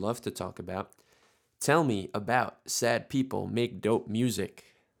sure you'd love to talk about. Tell me about Sad People Make Dope Music.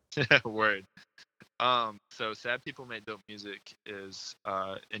 Word. So Sad People Make Dope Music is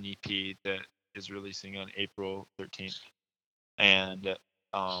an EP that is releasing on April 13th. And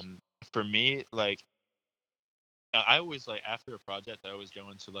um, for me, like I always like after a project, I always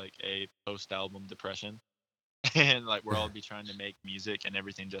go into like a post album depression, and like where I'll be trying to make music and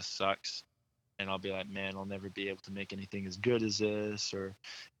everything just sucks, and I'll be like, man, I'll never be able to make anything as good as this or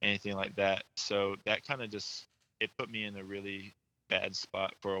anything like that. So that kind of just it put me in a really bad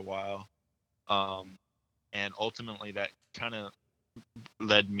spot for a while, um, and ultimately that kind of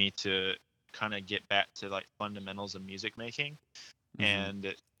led me to kind of get back to like fundamentals of music making. Mm-hmm.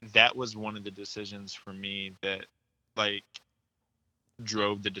 And that was one of the decisions for me that like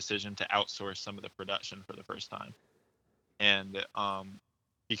drove the decision to outsource some of the production for the first time. And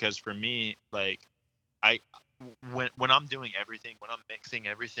because for me, like I when I'm doing everything, when I'm mixing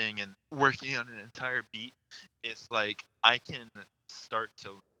everything and working on an entire beat, it's like I can start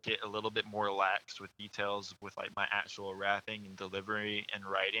to get a little bit more lax with details with like my actual rapping and delivery and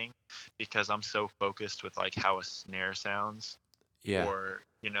writing because I'm so focused with like how a snare sounds, Yeah. or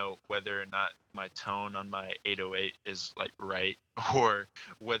whether or not my tone on my 808 is like right, or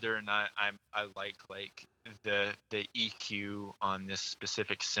whether or not I like the EQ on this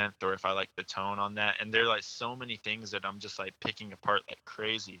specific synth, or if I like the tone on that. And there are like so many things that I'm just like picking apart like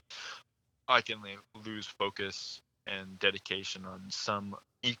crazy. I can like lose focus and dedication on some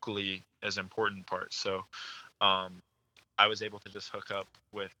equally as important parts. So um I was able to just hook up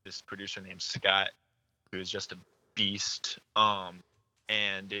with this producer named Scott, who's just a beast.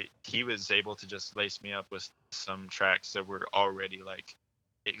 And he was able to just lace me up with some tracks that were already like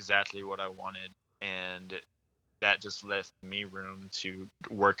exactly what I wanted, and that just left me room to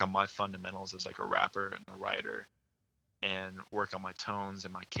work on my fundamentals as like a rapper and a writer. and work on my tones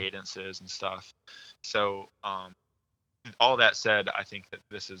and my cadences and stuff. So all that said, I think that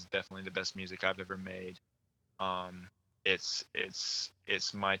this is definitely the best music I've ever made. um it's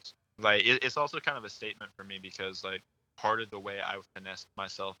my, like, it's also kind of a statement for me, because like part of the way I finessed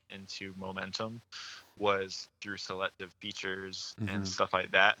myself into momentum was through selective features and Mm-hmm. stuff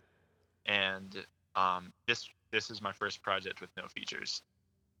like that. And this is my first project with no features,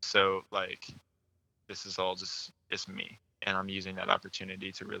 so like this is all just, it's me, and I'm using that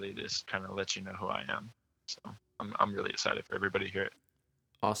opportunity to really just kind of let you know who I am. So I'm really excited for everybody to hear it.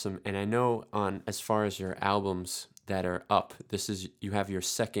 Awesome. And I know on as far as your albums that are up, this is you have your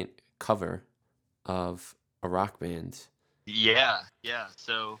second cover of a rock band. Yeah.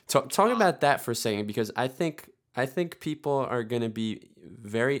 So Talk uh, about that for a second because I think people are gonna be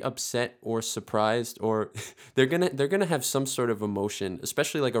very upset or surprised or they're gonna have some sort of emotion,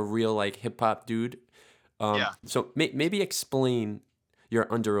 especially like a real like hip hop dude. yeah. So maybe explain your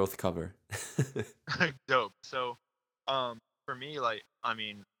Under Oath cover. Dope. So for me, like, I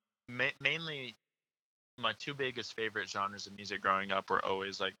mean, mainly my two biggest favorite genres of music growing up were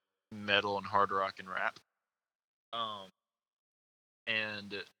always like metal and hard rock and rap. Um,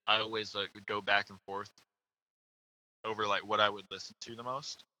 and I always like would go back and forth over like what I would listen to the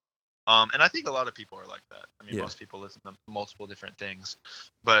most. And I think a lot of people are like that. I mean, Yeah. most people listen to multiple different things.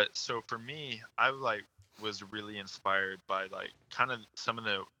 But so for me, I like was really inspired by like kind of some of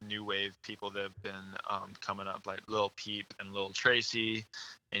the new wave people that have been coming up, like Lil Peep and Lil Tracy,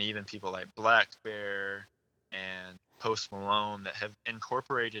 and even people like Black Bear and Post Malone that have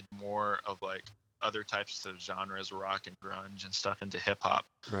incorporated more of like other types of genres, rock and grunge and stuff into hip hop.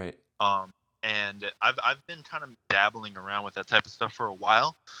 Right. Um, and I've been kind of dabbling around with that type of stuff for a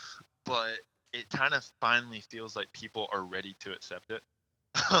while, but it kind of finally feels like people are ready to accept it.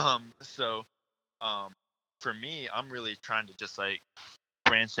 So um, for me, I'm really trying to just like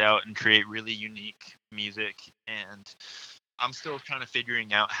branch out and create really unique music, and I'm still kind of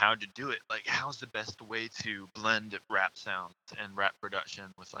figuring out how to do it. Like, how's the best way to blend rap sounds and rap production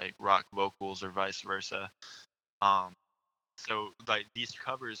with like rock vocals or vice versa. Um, so like these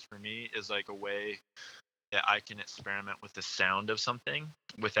covers for me is like a way that I can experiment with the sound of something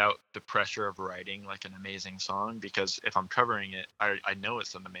without the pressure of writing like an amazing song. Because if I'm covering it, I know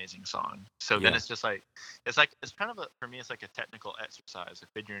it's an amazing song. So then Yeah. it's just like, it's kind of a, for me, it's like a technical exercise of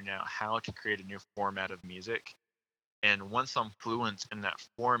figuring out how to create a new format of music. And once I'm fluent in that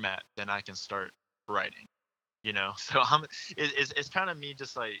format, then I can start writing. So it's kind of me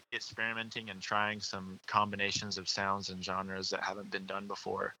just like experimenting and trying some combinations of sounds and genres that haven't been done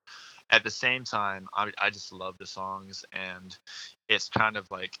before. At the same time, I just love the songs, and it's kind of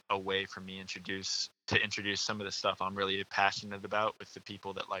like a way for me to introduce some of the stuff I'm really passionate about with the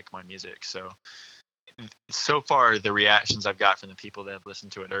people that like my music. So far, the reactions I've got from the people that have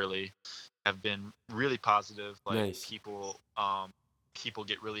listened to it early have been really positive. Like, Nice. people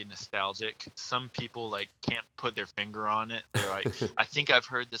get really nostalgic. Some people like can't put their finger on it. They're like, I think I've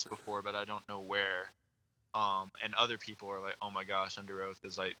heard this before, but I don't know where. And other people are like, oh my gosh, Under Oath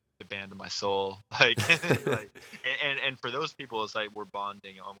is like the band of my soul. Like, like, and for those people, it's like we're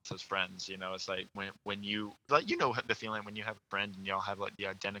bonding almost as friends. It's like when you like, the feeling when you have a friend and y'all have like the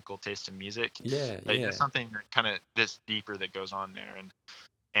identical taste in music. Yeah, Like, there's yeah. something kind of this deeper that goes on there, and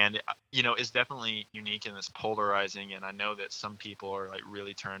it's definitely unique and it's polarizing. And I know that some people are like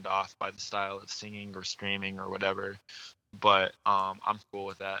really turned off by the style of singing or streaming or whatever, but I'm cool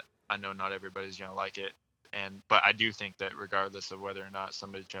with that. I know not everybody's gonna like it, but I do think that regardless of whether or not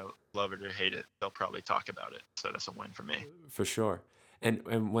somebody's gonna love it or hate it, they'll probably talk about it. So that's a win for me. For sure.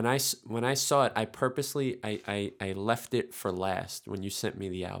 And when I saw it, I purposely I left it for last when you sent me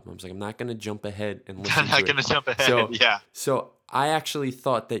the album. I was like, I'm not gonna jump ahead and I'm listen to not it. gonna jump ahead. So Yeah. so I actually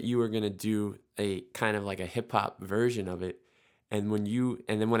thought that you were gonna do a kind of like a hip hop version of it. And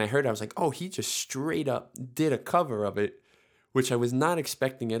then when I heard it, I was like, oh, he just straight up did a cover of it, which I was not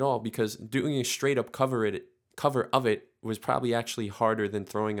expecting at all because doing a straight up cover of it was probably actually harder than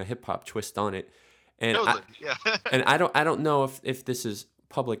throwing a hip hop twist on it. And I Totally. Yeah. and I don't know if this is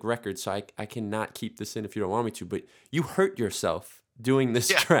public record, so I cannot keep this in if you don't want me to, but you hurt yourself doing this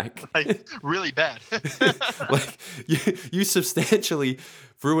Yeah. track. Like, really bad. Like you substantially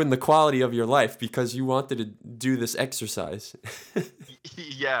ruined the quality of your life because you wanted to do this exercise.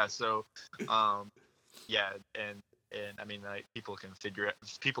 Yeah. So, um, yeah, and I mean, like, people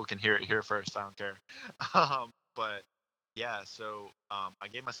can hear it here first. I don't care. But yeah, so I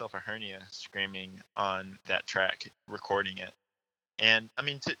gave myself a hernia screaming on that track, recording it. And I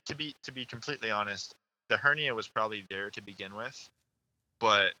mean, to be completely honest, the hernia was probably there to begin with,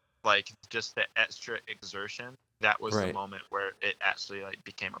 but like just the extra exertion that was the Right. moment where it actually like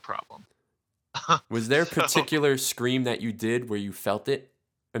became a problem. Was there a So particular scream that you did where you felt it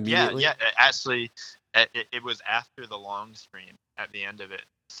yeah, immediately? yeah, actually, it was after the long scream at the end of it.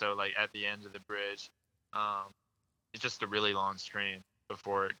 So like at the end of the bridge, um, it's just a really long scream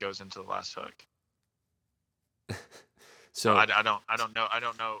before it goes into the last hook. So So I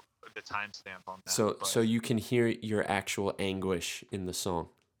don't know the timestamp on that, so but you can hear your actual anguish in the song.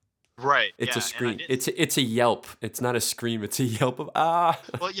 right, It's a yeah, and I scream. didn't. It's a yelp. It's not a scream. It's a yelp of ah.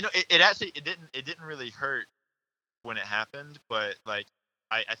 Well, it actually it didn't really hurt when it happened, but like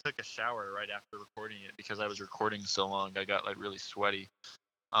I took a shower right after recording it because I was recording so long. I got like really sweaty.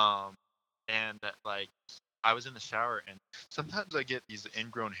 Um, and like I was in the shower, and sometimes I get these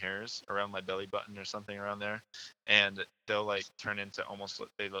ingrown hairs around my belly button or something around there, and they'll like turn into almost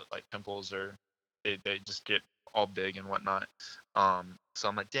they look like pimples, or they just get all big and whatnot. So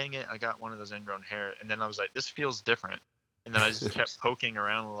I'm like, dang it, I got one of those ingrown hair, and then I was like, this feels different, and then I just kept poking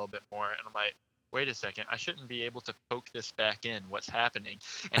around a little bit more, and I'm like, wait a second, I shouldn't be able to poke this back in. What's happening?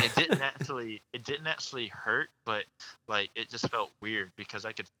 And it didn't actually hurt, but like it just felt weird because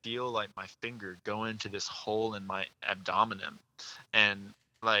I could feel like my finger go into this hole in my abdomen, and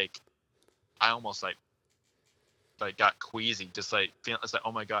like I almost like got queasy, just like feeling it's like,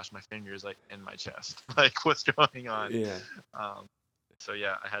 oh my gosh, my finger is like in my chest. Like what's going on? Yeah. Um, so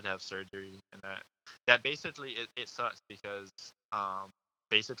yeah, I had to have surgery, and that basically it sucks because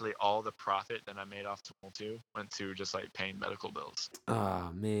basically all the profit that I made off Tumult 2 went to just like paying medical bills. Ah,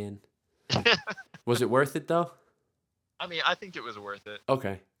 man. Was it worth it though? I mean, I think it was worth it.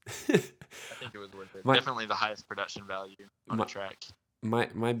 Okay. I think it was worth it. my Definitely the highest production value on a my track.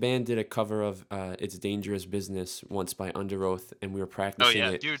 my band did a cover of "It's Dangerous Business" once by Under Oath, and we were Oh practicing yeah,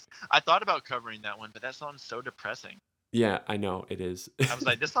 it. dude. I thought about covering that one, but that song's so depressing. Yeah, I know it is. I was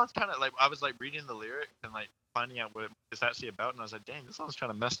like, this song's kind of like I was like reading the lyrics and like finding out what it's actually about, and I was like, dang, this song's kind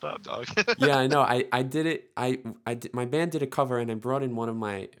of messed up, dog. Yeah, I know. I did it. I did, my band did a cover, and I brought in one of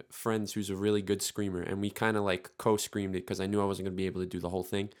my friends who's a really good screamer, and we kind of like co-screamed it because I knew I wasn't gonna be able to do the whole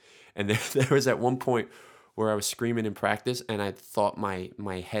thing. And there was at one point where I was screaming in practice, and I thought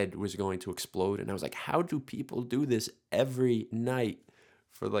my head was going to explode, and I was like, how do people do this every night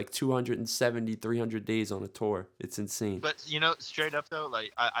for like 270, 300 days on a tour? It's insane. But straight up though,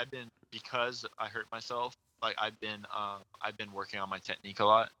 like I've been because I hurt myself. Like I've been working on my technique a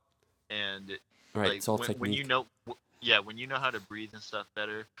lot, and All right, like it's all when technique. yeah, when you know how to breathe and stuff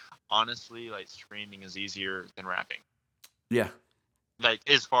better, honestly, like screaming is easier than rapping. Yeah, Like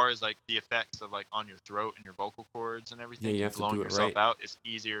as far as like the effects of like on your throat and your vocal cords and yeah, everything you and have to blowing do it yourself right. out, it's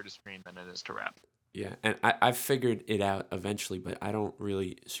easier to scream than it is to rap. Yeah, and I've figured it out eventually, but I don't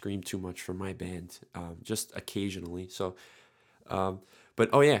really scream too much for my band, just occasionally. So, um, but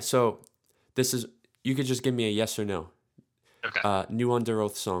oh yeah, so this is, you could just give me a yes or no. Okay. New Under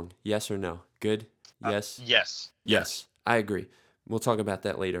Oath song, yes or no? Good? Yes? Yes. Yes. Yes, I agree. We'll talk about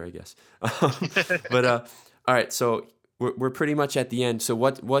that later, I guess. But all right, so we're pretty much at the end. So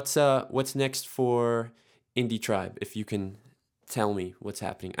what's next for Indie Tribe, if you can tell me what's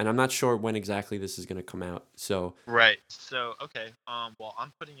happening? And I'm not sure when exactly this is going to come out. So, Right. So okay. Well,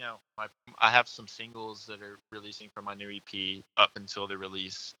 I'm putting out my. I have some singles that are releasing from my new EP up until the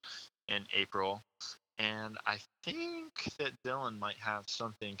release in April, and I think that Dylan might have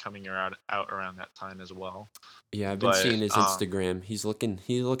something coming out around that time as well. yeah, I've been But seeing his Instagram.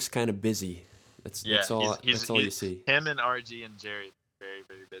 He looks kind of busy. yeah, That's all you see. him and RG and Jerry very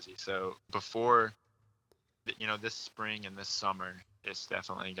very busy. So before this spring and this summer, it's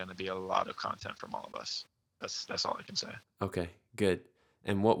definitely going to be a lot of content from all of us. That's all I can say. Okay, good.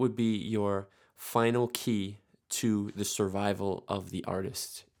 And what would be your final key to the survival of the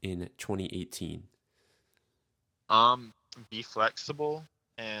artist in 2018? Um, be flexible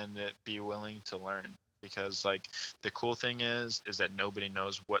and be willing to learn, because like the cool thing is that nobody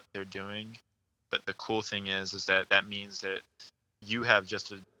knows what they're doing, but the cool thing is that that means that you have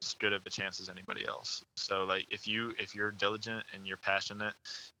just as good of a chance as anybody else. So like if you're diligent and you're passionate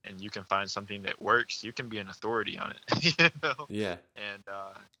and you can find something that works, you can be an authority on it. Yeah. And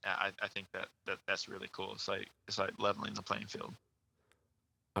I think that's really cool. It's like leveling the playing field.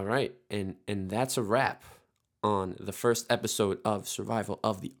 All right. And that's a wrap on the first episode of Survival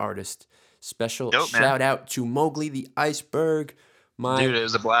of the Artist. Special Dope, man. shout out to Mogli the Iceberg, my Dude, it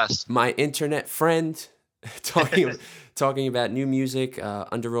was a blast. my internet friend, talking talking about new music,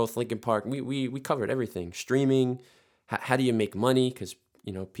 Under Oath, Linkin Park. We covered everything. Streaming, how do you make money? Because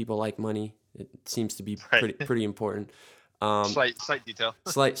people like money. It seems to be Right. pretty important. Um, Slight detail.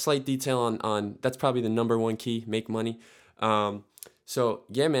 slight detail on that's probably the number one key: make money. So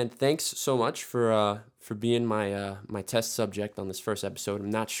yeah, man, thanks so much for being my test subject on this first episode. I'm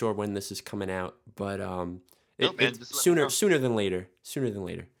not sure when this is coming out, but No, man, it's just let me sooner know. sooner than later. Sooner than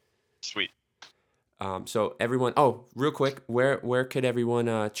later. Sweet. So everyone, oh, real quick, where could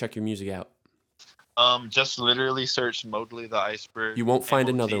everyone check your music out? Just literally search Mogli the Iceberg, You won't find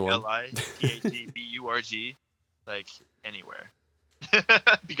another one. Moglithaburg, like anywhere,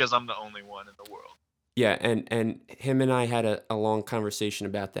 because I'm the only one in the world. Yeah, and him and I had a long conversation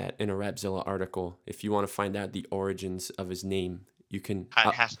about that in a Rapzilla article. If you want to find out the origins of his name, you can.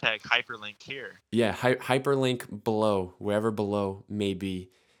 Hashtag hyperlink here. Yeah, hyperlink below, wherever below may be,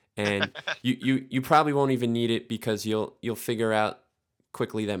 and you probably won't even need it because you'll figure out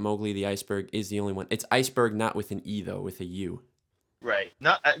quickly that Mowgli the Iceberg is the only one. It's iceberg, not with an E though, with a U. Right.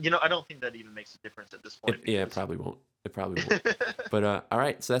 Not. I don't think that even makes a difference at this point. Yeah, it probably won't. It probably won't. But all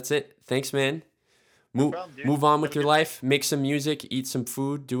right, so that's it. Thanks, man. No problem, dude. Move on with Have a your good life. Make some music. Eat some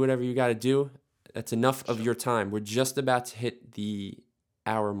food. Do whatever you got to do. That's enough of your time. We're just about to hit the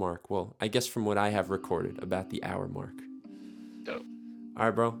hour mark. Well, I guess from what I have recorded, about the hour mark. Dope. All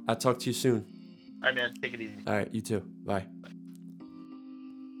right, bro. I'll talk to you soon. All right, man. Take it easy. All right, you too. Bye.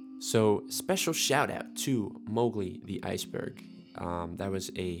 So, special shout out to Mowgli the Iceberg. That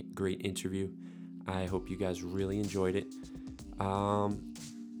was a great interview. I hope you guys really enjoyed it.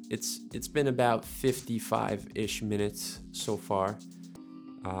 It's been about 55-ish minutes so far.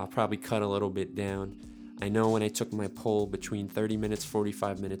 I'll probably cut a little bit down. I know when I took my poll between 30 minutes,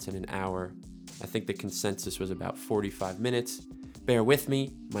 45 minutes, and an hour, I think the consensus was about 45 minutes. Bear with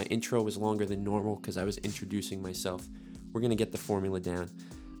me, my intro was longer than normal because I was introducing myself. We're going to get the formula down.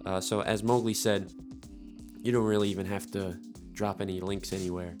 So as Mowgli said, you don't really even have to drop any links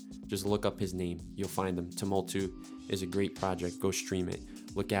anywhere. Just look up his name. You'll find him. Tumultu is a great project. Go stream it.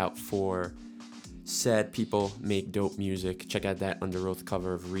 Look out for Sad People Make Dope Music. Check out that Under Oath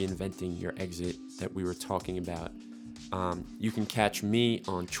cover of Reinventing Your Exit that we were talking about. You can catch me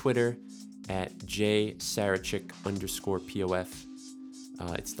on Twitter at jsarachik_POF.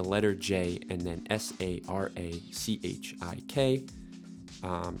 It's the letter J and then SARACHIK.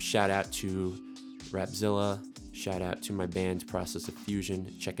 Shout out to Rapzilla. Shout out to my band Process of Fusion.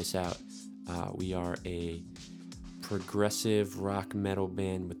 Check us out. We are a progressive rock metal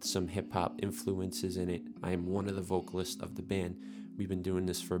band with some hip-hop influences in it. I am one of the vocalists of the band. We've been doing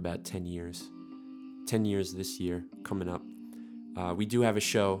this for about 10 years. 10 years this year, coming up. We do have a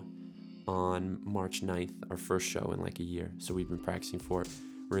show on March 9th, our first show in like a year, so we've been practicing for it.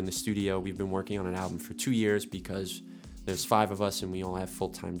 We're in the studio. We've been working on an album for 2 years because there's 5 of us and we all have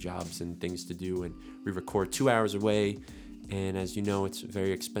full-time jobs and things to do, and we record 2 hours away. And as you know, it's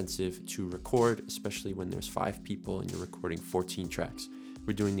very expensive to record, especially when there's 5 people and you're recording 14 tracks.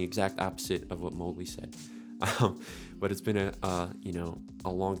 We're doing the exact opposite of what Mowgli said. But it's been a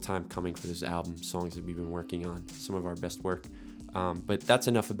long time coming for this album, songs that we've been working on, some of our best work. But that's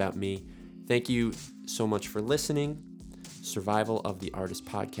enough about me. Thank you so much for listening. Survival of the Artist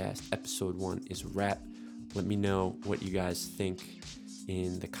Podcast, episode 1 is a wrap. Let me know what you guys think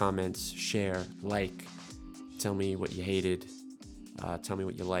in the comments. Share, like. Tell me what you hated. Tell me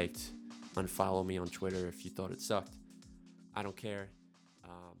what you liked. Unfollow me on Twitter if you thought it sucked. I don't care.